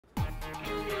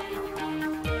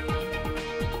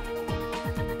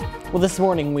Well, this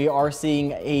morning we are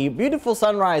seeing a beautiful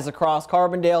sunrise across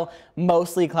Carbondale.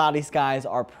 Mostly cloudy skies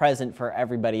are present for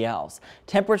everybody else.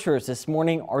 Temperatures this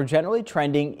morning are generally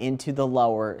trending into the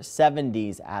lower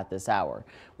 70s at this hour.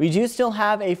 We do still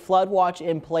have a flood watch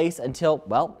in place until,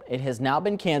 well, it has now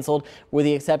been canceled with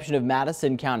the exception of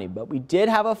Madison County. But we did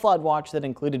have a flood watch that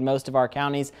included most of our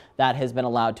counties that has been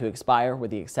allowed to expire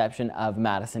with the exception of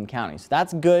Madison County. So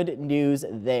that's good news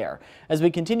there. As we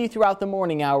continue throughout the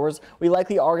morning hours, we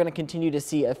likely are going to continue to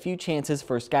see a few chances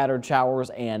for scattered showers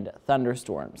and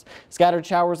thunderstorms. Scattered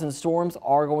showers and storms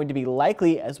are going to be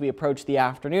likely as we approach the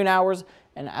afternoon hours.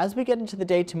 And as we get into the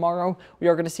day tomorrow, we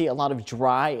are going to see a lot of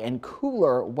dry and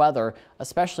cooler weather,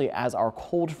 especially as our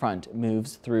cold front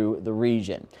moves through the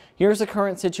region. Here's the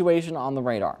current situation on the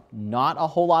radar. Not a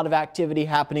whole lot of activity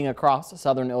happening across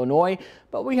southern Illinois,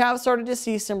 but we have started to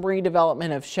see some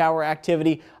redevelopment of shower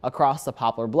activity across the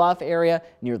Poplar Bluff area,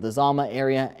 near the Zalma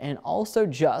area, and also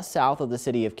just south of the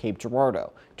city of Cape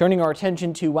Girardeau. Turning our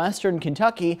attention to western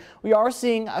Kentucky, we are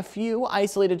seeing a few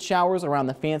isolated showers around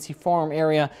the Fancy Farm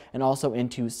area and also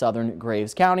into southern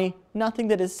Graves County. Nothing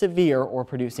that is severe or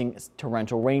producing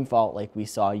torrential rainfall like we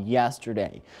saw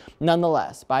yesterday.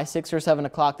 Nonetheless, by 6 or 7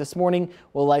 o'clock this morning,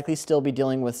 we'll likely still be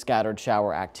dealing with scattered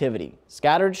shower activity.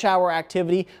 Scattered shower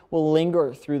activity will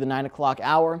linger through the 9 o'clock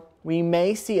hour. We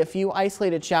may see a few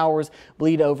isolated showers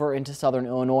bleed over into southern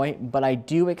Illinois, but I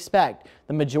do expect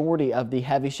the majority of the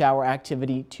heavy shower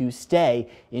activity to stay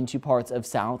into parts of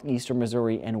southeastern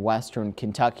Missouri and western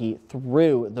Kentucky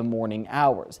through the morning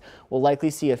hours. We'll likely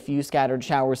see a few scattered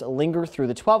showers linger through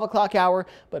the 12 o'clock hour,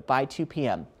 but by 2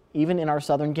 p.m., even in our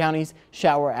southern counties,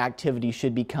 shower activity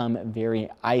should become very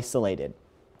isolated.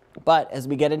 But as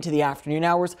we get into the afternoon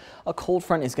hours, a cold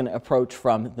front is going to approach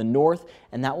from the north,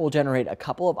 and that will generate a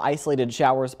couple of isolated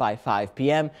showers by 5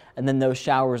 p.m. And then those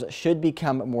showers should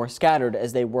become more scattered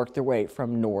as they work their way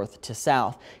from north to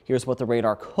south. Here's what the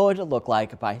radar could look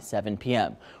like by 7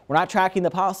 p.m. We're not tracking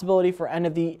the possibility for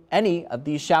any of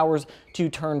these showers to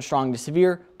turn strong to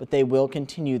severe, but they will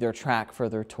continue their track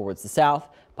further towards the south.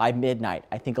 By midnight,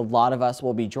 I think a lot of us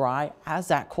will be dry as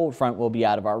that cold front will be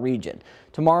out of our region.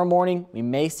 Tomorrow morning, we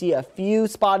may see a few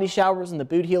spotty showers in the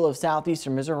boot heel of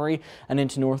southeastern Missouri and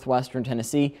into northwestern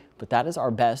Tennessee, but that is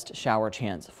our best shower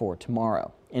chance for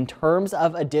tomorrow. In terms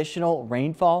of additional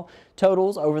rainfall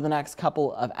totals over the next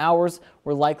couple of hours,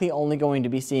 we're likely only going to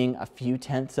be seeing a few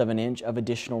tenths of an inch of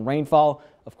additional rainfall.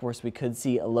 Of course, we could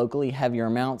see locally heavier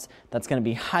amounts. That's going to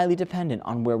be highly dependent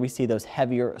on where we see those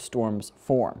heavier storms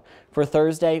form. For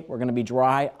Thursday, we're going to be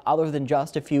dry other than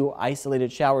just a few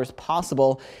isolated showers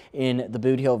possible in the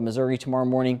boot heel of Missouri tomorrow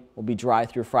morning. We'll be dry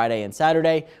through Friday and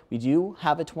Saturday. We do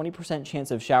have a 20% chance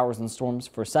of showers and storms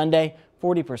for Sunday.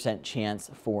 40%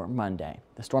 chance for Monday.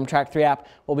 The Storm Track 3 app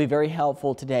will be very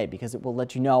helpful today because it will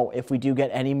let you know if we do get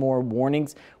any more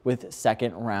warnings with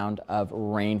second round of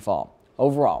rainfall.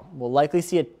 Overall, we'll likely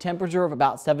see a temperature of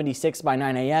about 76 by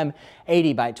 9 a.m.,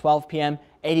 80 by 12 p.m.,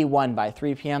 81 by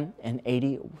 3 p.m., and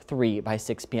 83 by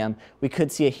 6 p.m. We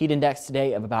could see a heat index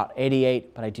today of about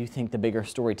 88, but I do think the bigger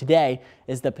story today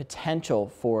is the potential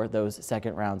for those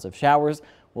second rounds of showers.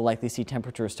 We'll likely see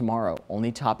temperatures tomorrow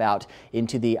only top out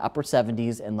into the upper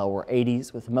 70s and lower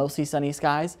 80s with mostly sunny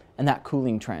skies, and that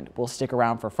cooling trend will stick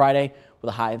around for Friday with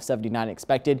a high of 79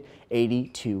 expected,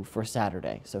 82 for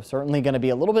Saturday. So certainly going to be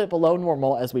a little bit below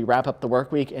normal as we wrap up the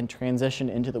work week and transition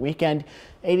into the weekend.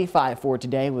 85 for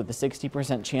today with a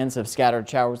 60% chance of scattered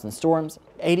showers and storms,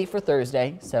 80 for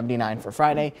Thursday, 79 for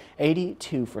Friday,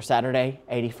 82 for Saturday,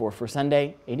 84 for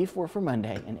Sunday, 84 for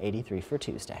Monday, and 83 for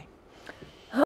Tuesday.